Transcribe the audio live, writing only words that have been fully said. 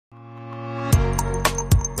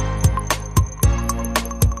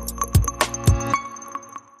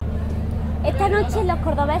esta noche los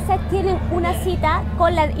cordobeses tienen una cita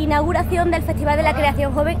con la inauguración del Festival de la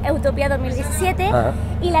Creación Joven Utopía 2017. Ajá.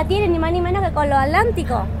 Y la tienen ni más ni menos que con los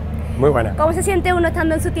Atlánticos. Muy buena. ¿Cómo se siente uno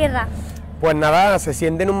estando en su tierra? Pues nada, se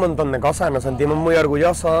sienten un montón de cosas, nos sentimos muy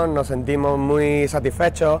orgullosos, nos sentimos muy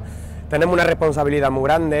satisfechos, tenemos una responsabilidad muy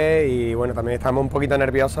grande y bueno, también estamos un poquito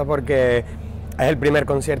nerviosos porque es el primer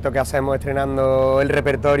concierto que hacemos estrenando el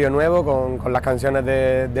repertorio nuevo con las canciones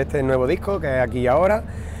de este nuevo disco que es Aquí y Ahora,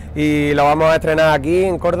 y lo vamos a estrenar aquí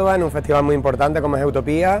en Córdoba en un festival muy importante como es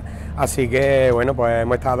Utopía, así que bueno, pues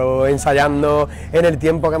hemos estado ensayando en el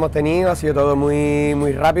tiempo que hemos tenido, ha sido todo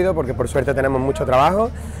muy rápido porque por suerte tenemos mucho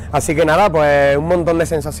trabajo, así que nada, pues un montón de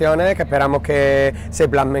sensaciones que esperamos que se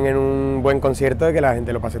plasmen en un buen concierto y que la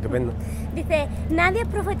gente lo pase estupendo. Dice, nadie es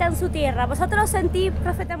profeta en su tierra, ¿vosotros os sentís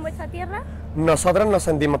profeta en vuestra tierra? Nosotros nos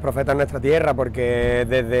sentimos profetas en nuestra tierra porque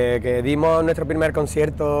desde que dimos nuestro primer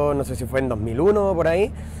concierto, no sé si fue en 2001 o por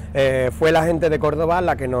ahí, fue la gente de Córdoba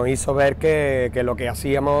la que nos hizo ver que lo que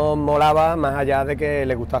hacíamos molaba más allá de que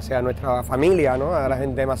le gustase a nuestra familia, ¿no? A la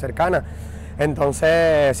gente más cercana.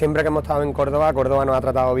 Entonces, siempre que hemos estado en Córdoba, Córdoba nos ha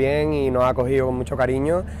tratado bien y nos ha acogido con mucho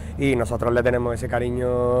cariño y nosotros le tenemos ese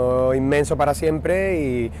cariño inmenso para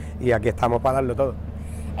siempre y aquí estamos para darlo todo.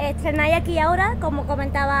 Estrenáis Aquí y Ahora, como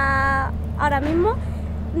comentaba ahora mismo.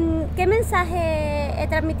 ¿Qué mensaje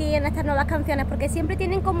transmitís en estas nuevas canciones? Porque siempre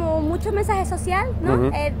tienen como mucho mensaje social, ¿no?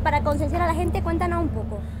 Para concienciar a la gente, cuéntanos un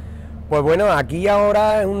poco. Pues bueno, Aquí y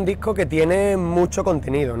Ahora es un disco que tiene mucho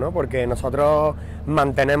contenido, ¿no? Porque nosotros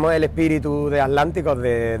mantenemos el espíritu de Ndticos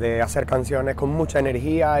de hacer canciones con mucha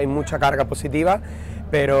energía y mucha carga positiva,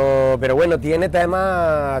 pero bueno, tiene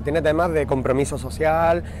temas de compromiso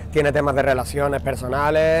social, tiene temas de relaciones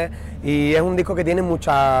personales y es un disco que tiene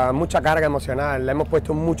mucha carga emocional. Le hemos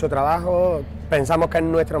puesto mucho trabajo, pensamos que es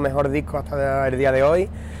nuestro mejor disco hasta el día de hoy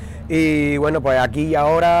y bueno, pues Aquí y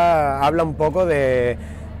Ahora habla un poco de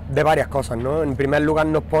varias cosas, ¿no? En primer lugar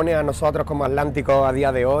nos pone a nosotros como Ndticos a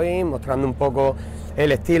día de hoy, mostrando un poco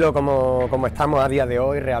el estilo como estamos a día de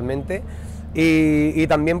hoy realmente. Y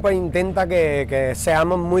también pues intenta que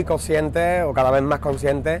seamos muy conscientes o cada vez más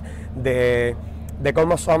conscientes de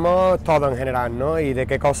cómo somos todos en general, ¿no? Y de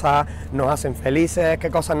qué cosas nos hacen felices, qué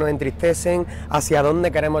cosas nos entristecen, hacia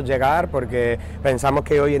dónde queremos llegar, porque pensamos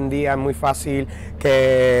que hoy en día es muy fácil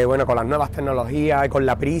que, bueno, con las nuevas tecnologías y con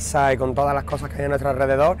la prisa y con todas las cosas que hay a nuestro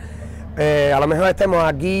alrededor, a lo mejor estemos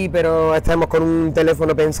aquí pero estemos con un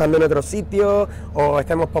teléfono pensando en otro sitio o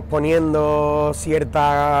estemos posponiendo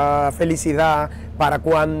cierta felicidad para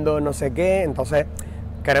cuando no sé qué, entonces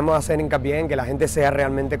queremos hacer hincapié en que la gente sea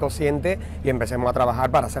realmente consciente y empecemos a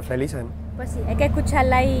trabajar para ser felices. Pues sí, hay que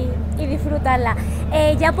escucharla y disfrutarla.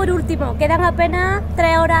 Ya por último, quedan apenas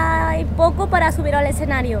 3 horas y poco para subir al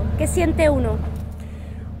escenario. ¿Qué siente uno?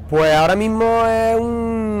 Pues ahora mismo es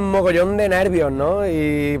un mogollón de nervios, ¿no?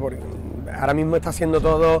 Y ahora mismo está siendo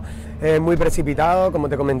todo muy precipitado, como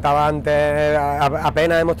te comentaba antes,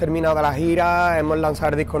 apenas hemos terminado de la gira, hemos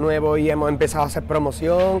lanzado el disco nuevo y hemos empezado a hacer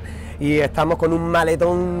promoción y estamos con un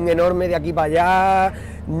maletón enorme de aquí para allá,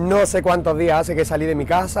 no sé cuántos días hace que salí de mi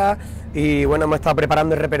casa y bueno, hemos estado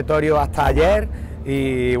preparando el repertorio hasta ayer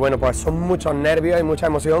y bueno, pues son muchos nervios y mucha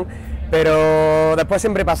emoción, pero después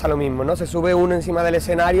siempre pasa lo mismo, ¿no? Se sube uno encima del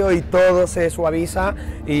escenario y todo se suaviza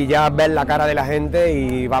y ya ves la cara de la gente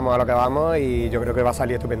y vamos a lo que vamos y yo creo que va a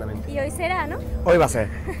salir estupendamente. Y hoy será, ¿no? Hoy va a ser.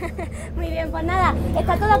 Muy bien, pues nada,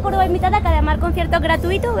 está toda Córdoba invitada, que además el concierto es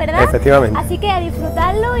gratuito, ¿verdad? Efectivamente. Así que a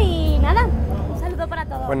disfrutarlo y nada, un saludo para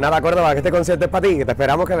todos. Pues nada, Córdoba, que este concierto es para ti, que te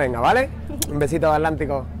esperamos que venga, ¿vale? Un besito de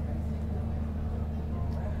Ndticos.